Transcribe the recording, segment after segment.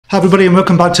Hi everybody and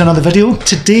welcome back to another video.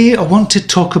 Today I want to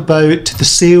talk about the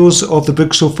sales of the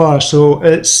book so far. So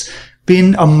it's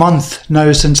been a month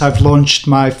now since I've launched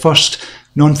my first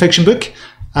non-fiction book,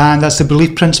 and that's The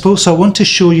Belief Principle. So I want to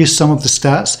show you some of the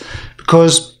stats,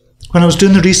 because when I was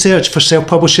doing the research for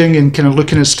self-publishing and kind of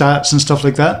looking at stats and stuff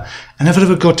like that, I never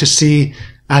ever got to see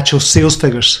actual sales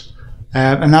figures.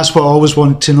 And that's what I always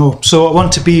want to know. So I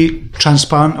want to be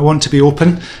transparent, I want to be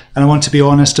open, and I want to be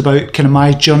honest about kind of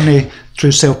my journey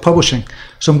through self-publishing.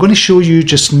 So I'm going to show you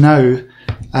just now,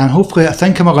 and hopefully I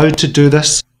think I'm allowed to do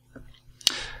this.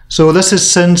 So this is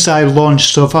since I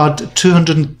launched, so I've had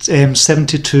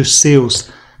 272 sales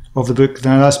of the book.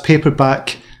 Now that's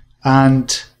paperback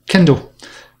and Kindle,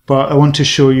 but I want to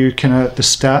show you kind of the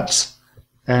stats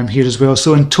here as well.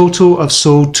 So in total I've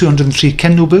sold 203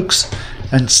 Kindle books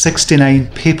and 69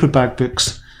 paperback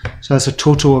books. So that's a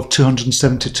total of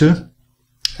 272.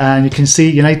 And you can see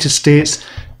United States,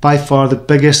 by far the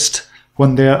biggest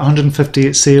one there,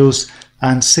 158 sales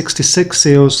and 66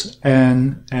 sales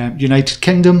in United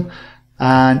Kingdom,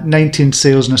 and 19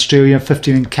 sales in Australia,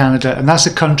 15 in Canada. And that's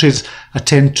the countries I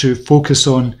tend to focus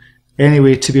on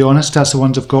anyway, to be honest. That's the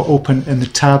ones I've got open in the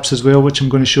tabs as well, which I'm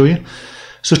going to show you.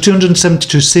 So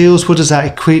 272 sales, what does that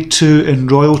equate to in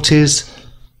royalties?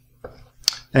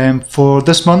 For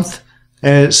this month,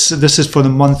 this is for the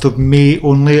month of May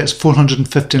only, it's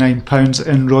 £459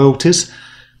 in royalties.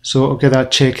 So I'll get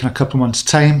that check in a couple of months'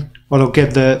 time, or I'll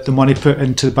get the money put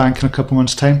into the bank in a couple of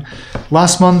months' time.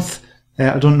 Last month,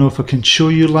 I don't know if I can show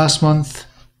you last month.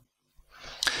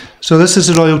 So this is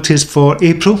the royalties for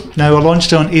April. Now I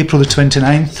launched it on April the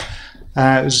 29th.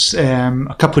 It was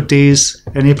a couple of days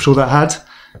in April that I had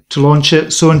to launch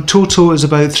it. So in total it's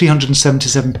about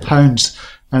 £377.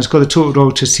 And it's got the total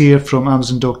royalties here from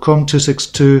Amazon.com,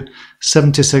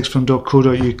 262.76 from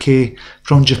 .co.uk,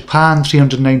 from Japan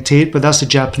 398, but that's the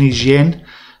Japanese yen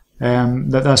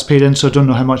that's paid in, so I don't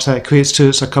know how much that equates to.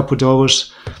 It's a couple of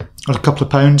dollars or a couple of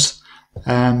pounds.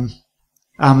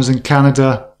 Amazon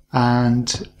Canada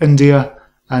and India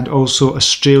and also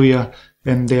Australia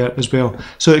in there as well.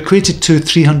 So it equated to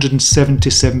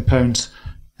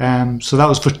 £377. So that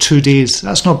was for 2 days.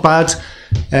 That's not bad,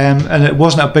 and it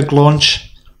wasn't a big launch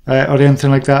or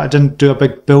anything like that. I didn't do a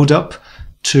big build up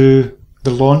to the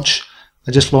launch.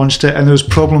 I just launched it, and there was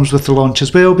problems with the launch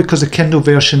as well because the Kindle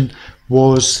version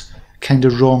was kind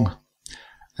of wrong.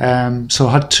 So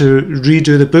I had to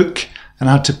redo the book and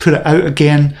I had to put it out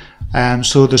again.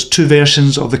 So there's two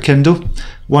versions of the Kindle.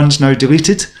 One's now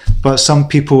deleted, but a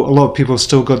lot of people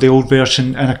still got the old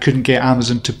version, and I couldn't get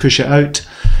Amazon to push it out.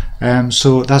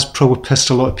 So that's probably pissed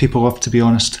a lot of people off, to be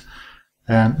honest.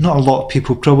 Not a lot of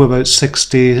people, probably about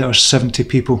 60 or 70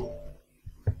 people.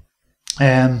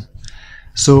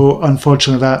 So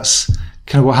unfortunately that's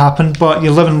kind of what happened, but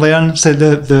you live and learn. So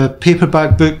the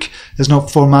paperback book is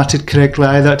not formatted correctly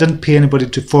either. I didn't pay anybody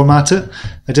to format it.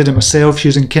 I did it myself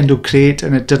using Kindle Create,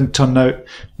 and it didn't turn out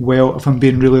well, if I'm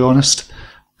being really honest.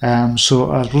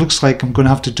 So it looks like I'm going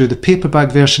to have to do the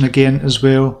paperback version again as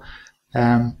well.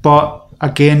 But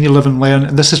again, you live and learn,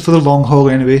 and this is for the long haul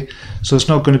anyway, so it's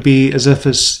not going to be as if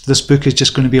this book is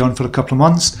just going to be on for a couple of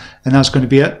months and that's going to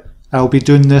be it. I'll be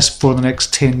doing this for the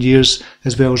next 10 years,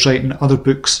 as well as writing other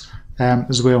books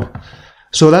as well.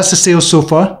 So that's the sales so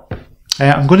far.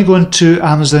 I'm going to go into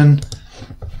Amazon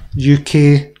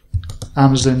UK,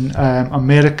 Amazon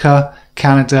America,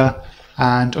 Canada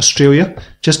and Australia,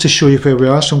 just to show you where we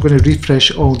are. So I'm going to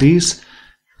refresh all these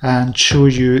and show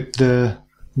you the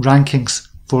rankings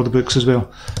for the books as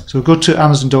well. So we'll go to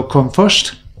Amazon.com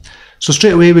first. So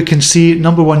straight away we can see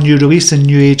 #1 new release in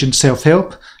New Age and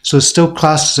Self-Help. So it's still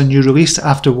classed as a new release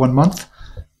after 1 month.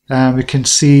 We can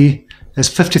see there's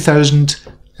 50,000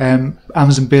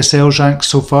 Amazon bestsellers ranked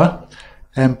so far.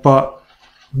 But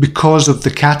because of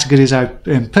the categories I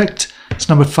picked, it's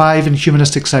 #5 in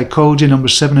humanistic psychology,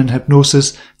 #7 in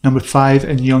hypnosis, #5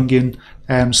 in Jungian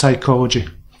psychology.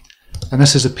 And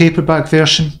this is a paperback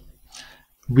version.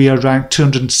 We are ranked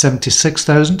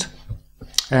 276,000,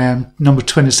 number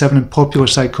 27 in popular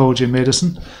psychology and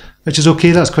medicine, which is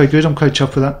okay. That's quite good. I'm quite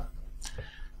chuffed with that.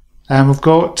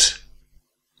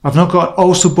 I've not got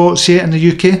also boughts yet in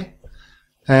the UK.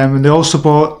 And the also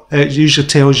bought, it usually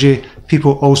tells you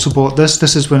people also bought this.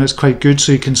 This is when it's quite good,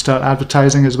 so you can start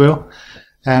advertising as well.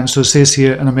 So it says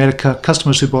here in America,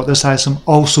 customers who bought this item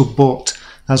also bought.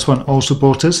 That's what also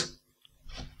bought is.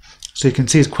 So you can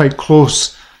see it's quite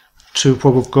close to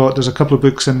what we've got. There's a couple of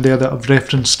books in there that I've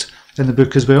referenced in the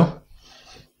book as well.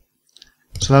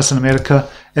 So that's in America.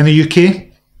 In the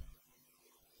UK,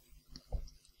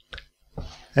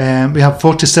 we have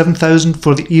 47,000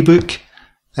 for the ebook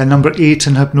number 8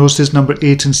 in hypnosis, number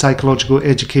 8 in psychological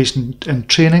education and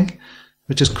training,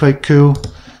 which is quite cool.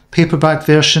 Paperback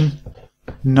version,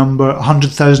 number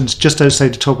 100,000, just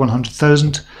outside the top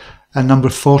 100,000, and number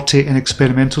 40 in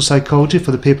experimental psychology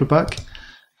for the paperback.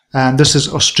 And this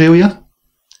is Australia.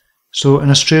 So in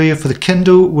Australia for the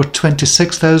Kindle, we're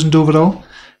 26,000 overall.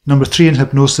 Number 3 in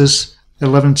hypnosis,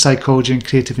 11 psychology and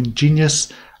creative and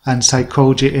genius, and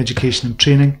psychology, education and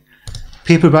training.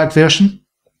 Paperback version,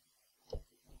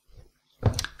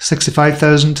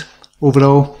 65,000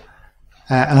 overall.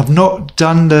 And I've not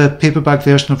done the paperback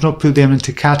version, I've not put them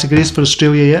into categories for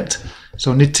Australia yet.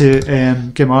 So I need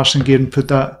to get my arse in gear and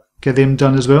get them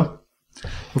done as well.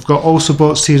 We've got Also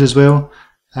Bots here as well.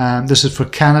 This is for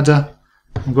Canada.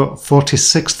 We've got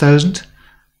 46,000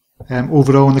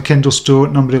 overall in the Kindle store,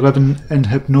 number 11 in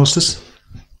hypnosis.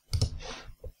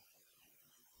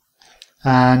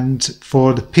 And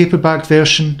for the paperback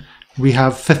version, we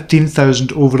have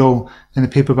 15,000 overall in the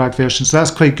paperback version. So that's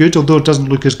quite good, although it doesn't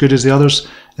look as good as the others.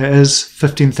 It is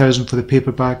 15,000 for the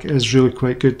paperback. It is really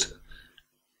quite good.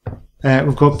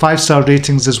 We've got 5-star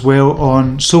ratings as well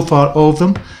on so far all of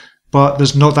them, but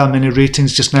there's not that many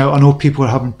ratings just now. I know people are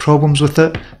having problems with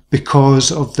it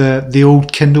because of the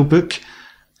old Kindle book.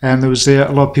 And a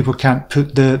lot of people can't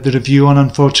put the review on,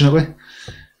 unfortunately.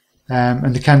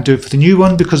 And they can't do it for the new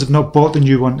one because they've not bought the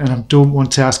new one, and I don't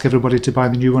want to ask everybody to buy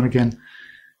the new one again.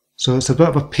 So it's a bit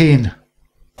of a pain.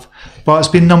 But it's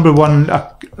been number 1,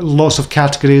 lots of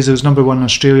categories. It was number 1 in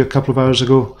Australia a couple of hours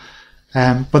ago.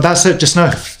 But that's it just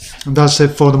now. And that's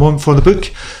it for the moment for the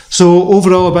book. So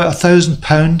overall about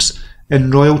 £1,000 in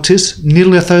royalties.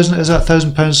 Nearly 1,000, is that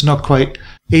 £1,000? Not quite.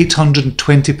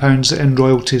 £820 in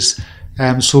royalties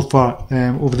so far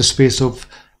over the space of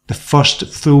the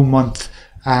first full month.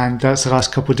 And that's the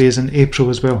last couple of days in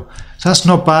April as well. So that's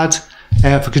not bad.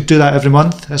 If I could do that every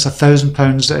month, that's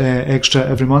 £1,000 extra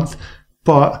every month.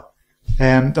 But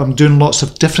I'm doing lots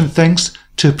of different things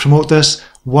to promote this.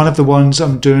 One of the ones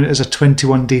I'm doing is a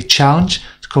 21-day challenge.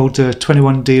 It's called the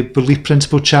 21-day Belief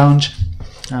Principle Challenge.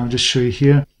 I'll just show you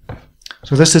here.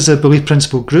 So this is a Belief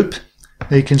Principle group.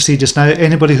 You can see just now,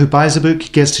 anybody who buys a book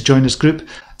gets to join this group.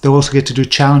 They'll also get to do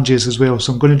challenges as well.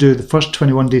 So I'm going to do the first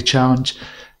 21-day challenge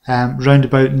round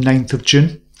about 9th of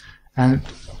June. And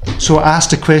so I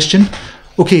asked a question,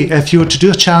 okay, if you were to do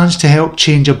a challenge to help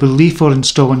change a belief or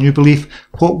install a new belief,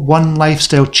 what one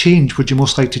lifestyle change would you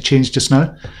most like to change just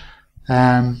now?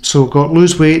 So we've got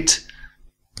lose weight,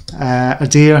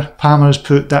 Adair, Palmer has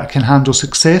put that can handle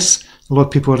success. A lot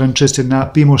of people are interested in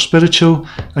that. Be more spiritual,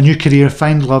 a new career,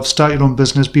 find love, start your own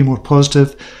business, be more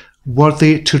positive,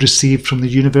 worthy to receive from the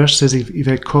universe, says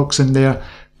Yvette Cox in there.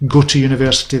 Go to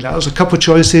university. That was a couple of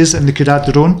choices and they could add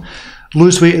their own.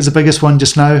 Lose weight is the biggest one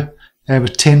just now,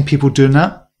 with 10 people doing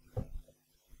that.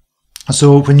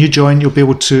 So when you join, you'll be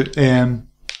able to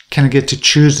kind of get to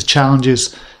choose the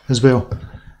challenges as well.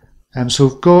 So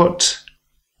we've got,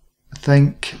 I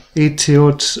think, 80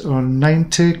 odd or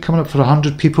 90 coming up for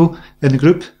 100 people in the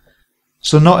group.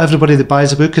 So not everybody that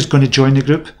buys a book is going to join the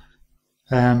group.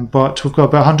 But we've got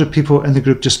about 100 people in the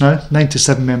group just now,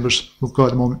 97 members we've got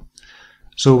at the moment.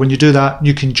 So when you do that,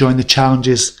 you can join the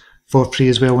challenges for free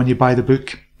as well when you buy the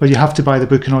book. But you have to buy the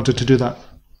book in order to do that.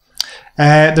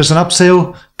 There's an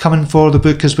upsell coming for the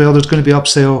book as well. There's going to be an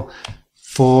upsell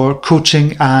for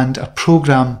coaching and a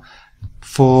program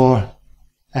for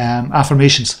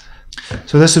affirmations.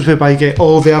 So this is whereby you get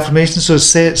all the affirmations. So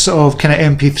sets of kind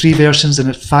of MP3 versions, and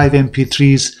it's 5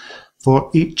 MP3s for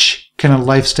each kind of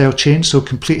lifestyle change. So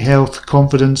complete health,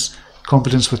 confidence,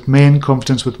 confidence with men,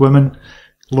 confidence with women,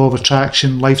 law of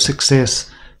attraction, life success.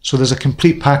 So there's a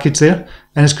complete package there,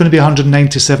 and it's going to be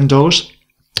 $197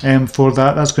 for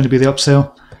that. That's going to be the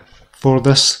upsell for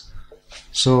this.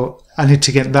 So I need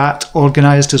to get that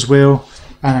organised as well,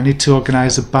 and I need to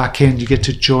organise the back end. You get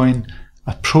to join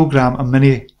a program, a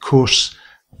mini course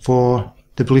for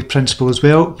the Belief Principle as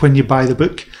well. When you buy the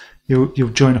book, you'll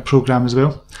join a program as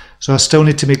well. So I still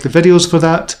need to make the videos for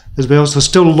that as well. So there's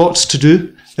still lots to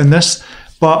do in this,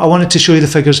 but I wanted to show you the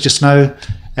figures just now,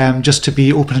 just to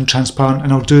be open and transparent,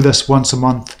 and I'll do this once a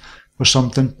month or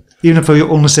something. Even if I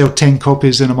only sell 10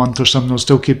 copies in a month or something, I'll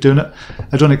still keep doing it.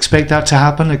 I don't expect that to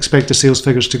happen. I expect the sales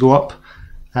figures to go up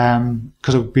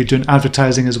because I'll be doing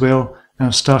advertising as well, and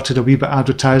I've started a wee bit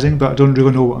advertising, but I don't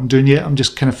really know what I'm doing yet. I'm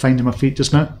just kind of finding my feet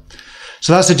just now.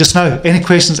 So that's it just now. Any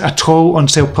questions at all on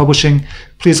self-publishing,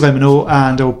 please let me know,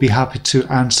 and I'll be happy to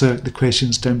answer the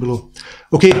questions down below.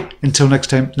 Okay, until next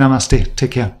time, namaste,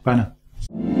 take care, bye now.